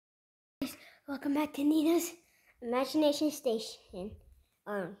Welcome back to Nina's Imagination Station.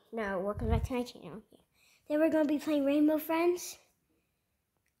 No, welcome back to my channel. Today we're going to be playing Rainbow Friends.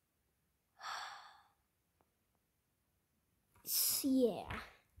 So, yeah.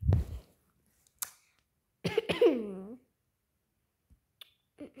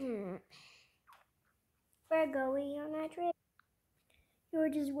 We're going on a trip. You're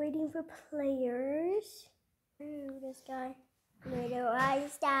just waiting for players. This guy. Little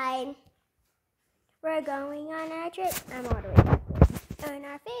Einstein. We're going on a trip. I'm moderating. On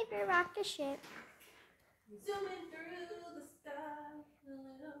our favorite rocket ship. Zooming through the sky, the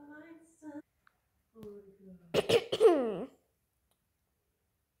little Einstein.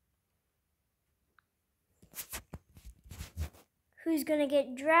 Who's gonna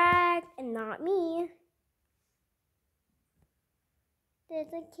get dragged and not me?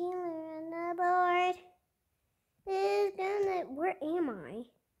 There's a killer on the board. Where am I?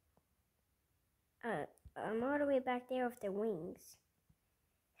 I'm all the way back there with the wings.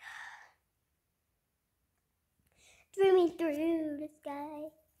 Threw me through the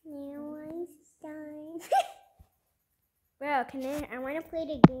sky. Now Einstein. Bro, I want to play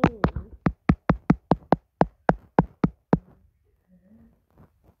the game.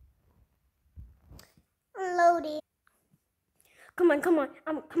 Loaded. Come on. Come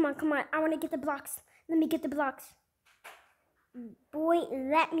on. I want to get the blocks. Let me get the blocks. Boy,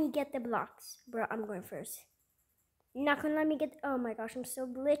 let me get the blocks. Bro, I'm going first. You're not gonna let me get, oh my gosh, I'm so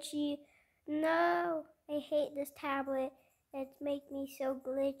glitchy. No, I hate this tablet. It's making me so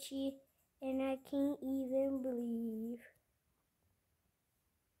glitchy and I can't even believe.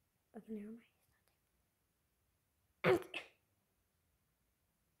 Okay, never mind. I'm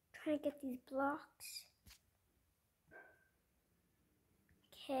trying to get these blocks.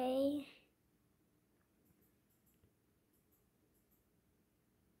 Okay.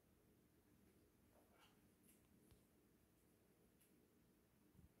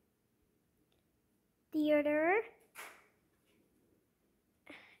 Theater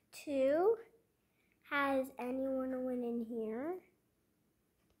 2. Has anyone went in here?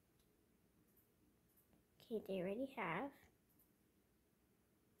 Okay, they already have.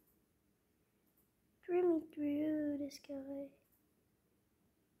 Threw me through this guy.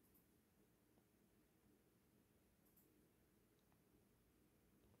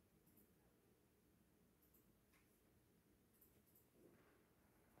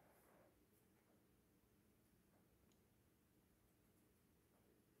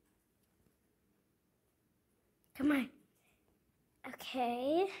 Come on.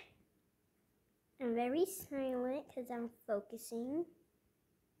 Okay. I'm very silent because I'm focusing.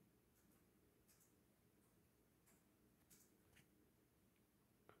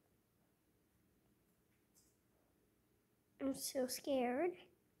 I'm so scared.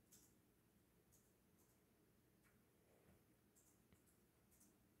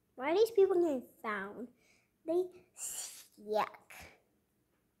 Why are these people getting found? They yuck.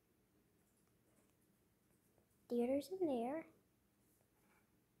 Theater's in there.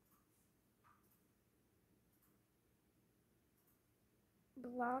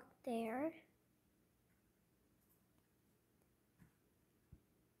 Block there.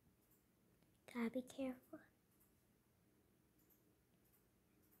 Gotta be careful.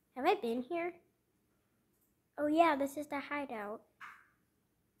 Have I been here? Oh yeah, this is the hideout.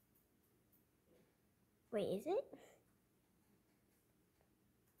 Wait, is it?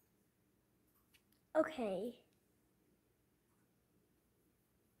 Okay.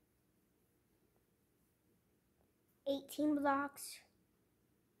 $18 blocks.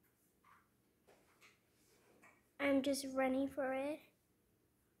 I'm just running for it.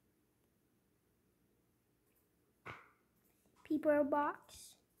 People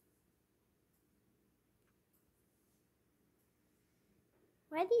box.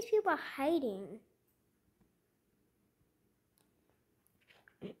 Why are these people hiding?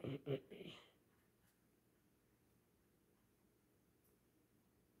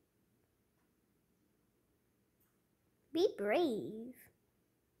 Be brave.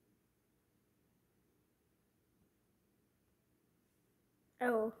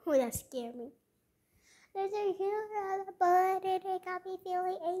 Oh, that scared me. There's a killer on the board and it got me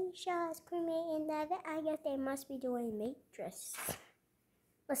feeling anxious. Crewmate in that, I guess they must be doing Matrix.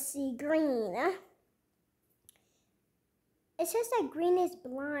 Let's see, green. It says that green is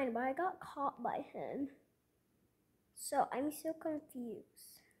blind, but I got caught by him. So I'm so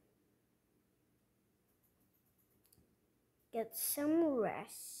confused. Get some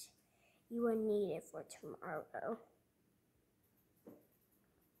rest. You will need it for tomorrow.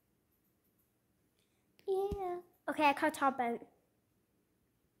 Yeah. Okay, I caught top end.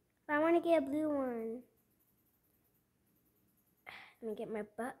 But I want to get a blue one. Let me get my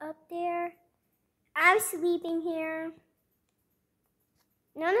butt up there. I'm sleeping here.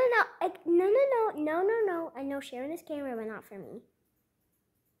 No. I know sharing this camera, but not for me.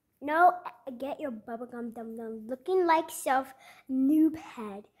 No, get your bubblegum dum-dum looking like self noob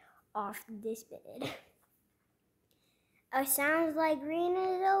head off this bed. Sounds like Green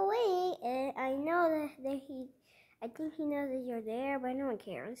is awake, and I know that I think he knows that you're there, but no one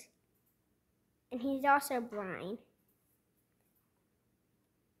cares. And he's also blind.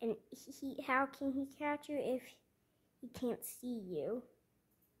 And how can he catch you if he can't see you?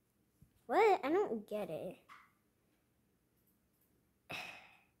 What? I don't get it.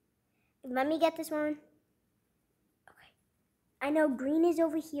 Let me get this one. Okay. I know Green is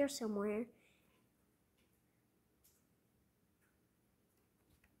over here somewhere.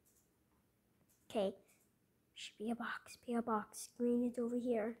 Okay. Should be a box. Be a box. Green is over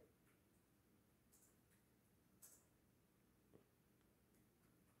here.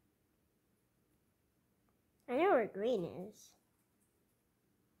 I know where Green is.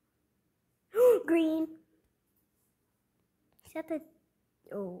 Green. He's at the...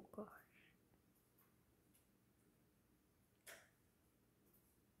 Oh, gosh.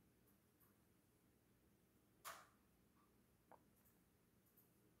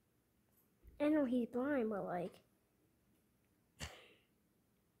 I know he's blind, but like...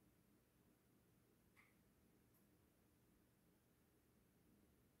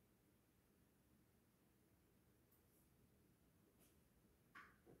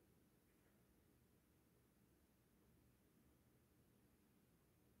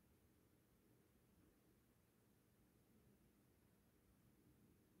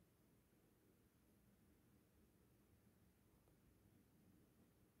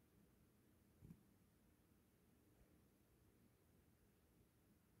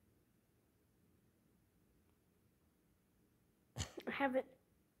 I haven't...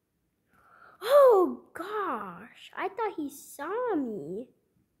 Oh, gosh. I thought he saw me.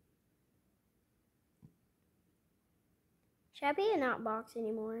 Should I be in that box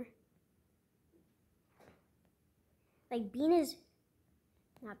anymore? Like, Bean is...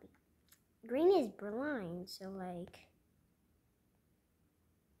 Not Bean. Green is blind, so like...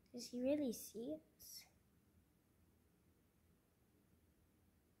 Does he really see us?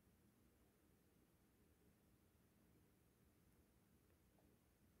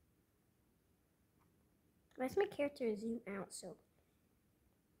 Why's my character zoom out so?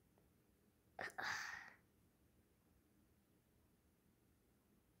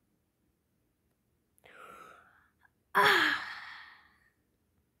 I'm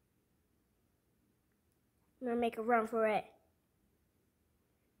gonna make a run for it.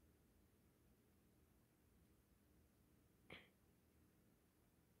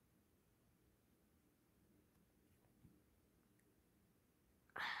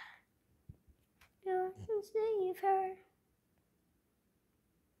 No, I can save her.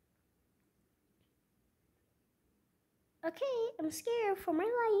 Okay, I'm scared for my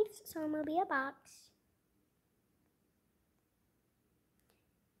life, so I'm gonna be a box.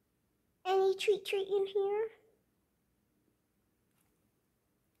 Any treat in here?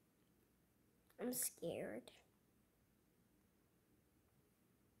 I'm scared.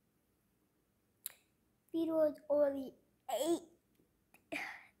 Video is only 8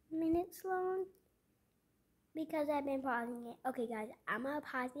 minutes long because I've been pausing it. Okay, guys, I'm gonna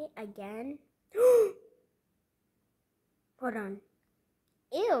pause it again. Hold on.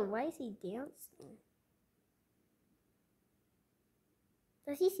 Ew, why is he dancing?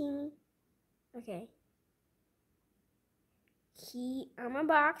 Does he see me? Okay. I'm a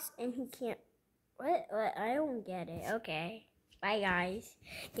box and he can't. What? I don't get it. Okay. Bye, guys.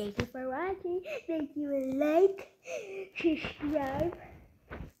 Thank you for watching. Thank you. Like, subscribe,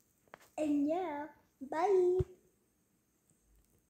 and yeah, bye.